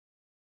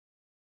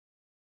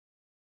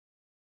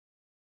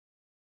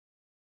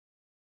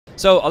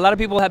So a lot of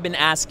people have been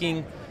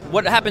asking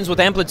what happens with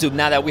Amplitube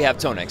now that we have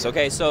Tonex,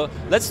 okay? So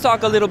let's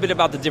talk a little bit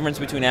about the difference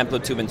between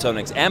Amplitube and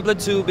Tonex.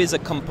 Amplitube is a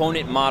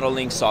component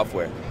modeling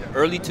software.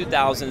 Early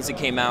 2000s it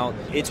came out.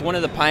 It's one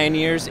of the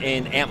pioneers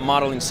in amp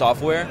modeling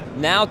software.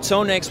 Now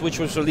Tonex, which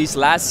was released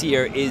last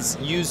year, is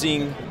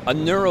using a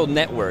neural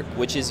network,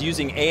 which is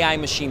using AI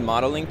machine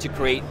modeling to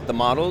create the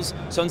models.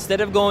 So instead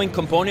of going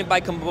component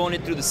by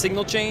component through the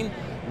signal chain,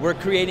 we're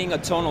creating a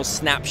tonal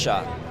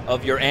snapshot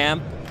of your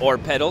amp or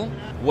pedal.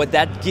 What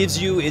that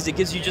gives you is it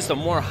gives you just a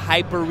more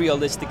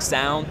hyper-realistic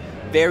sound,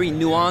 very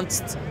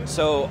nuanced.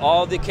 So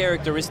all the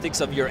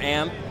characteristics of your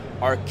amp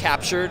are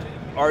captured.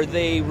 Are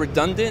they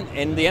redundant?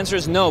 And the answer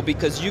is no,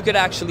 because you could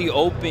actually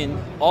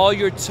open all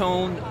your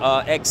tone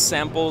X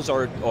samples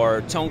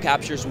or tone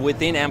captures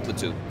within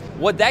Amplitube.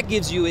 What that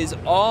gives you is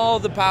all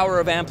the power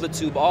of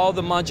Amplitube, all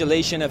the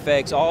modulation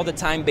effects, all the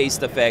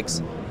time-based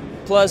effects,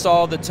 plus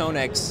all the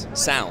Tonex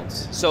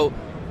sounds. So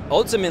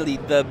ultimately,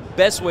 the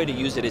best way to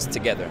use it is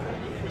together.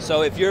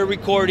 So if you're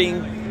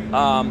recording,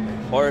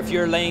 or if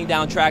you're laying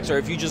down tracks, or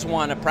if you just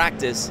want to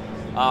practice,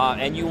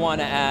 and you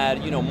want to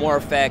add, more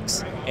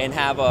effects and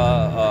have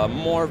a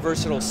more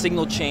versatile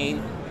signal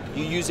chain,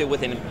 you use it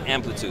within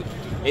Amplitube.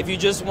 If you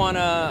just want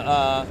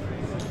to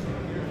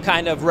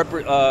kind of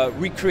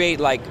recreate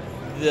like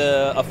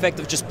the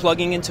effect of just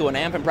plugging into an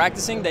amp and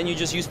practicing, then you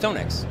just use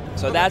Tonex.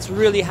 So that's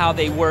really how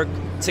they work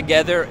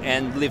together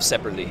and live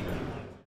separately.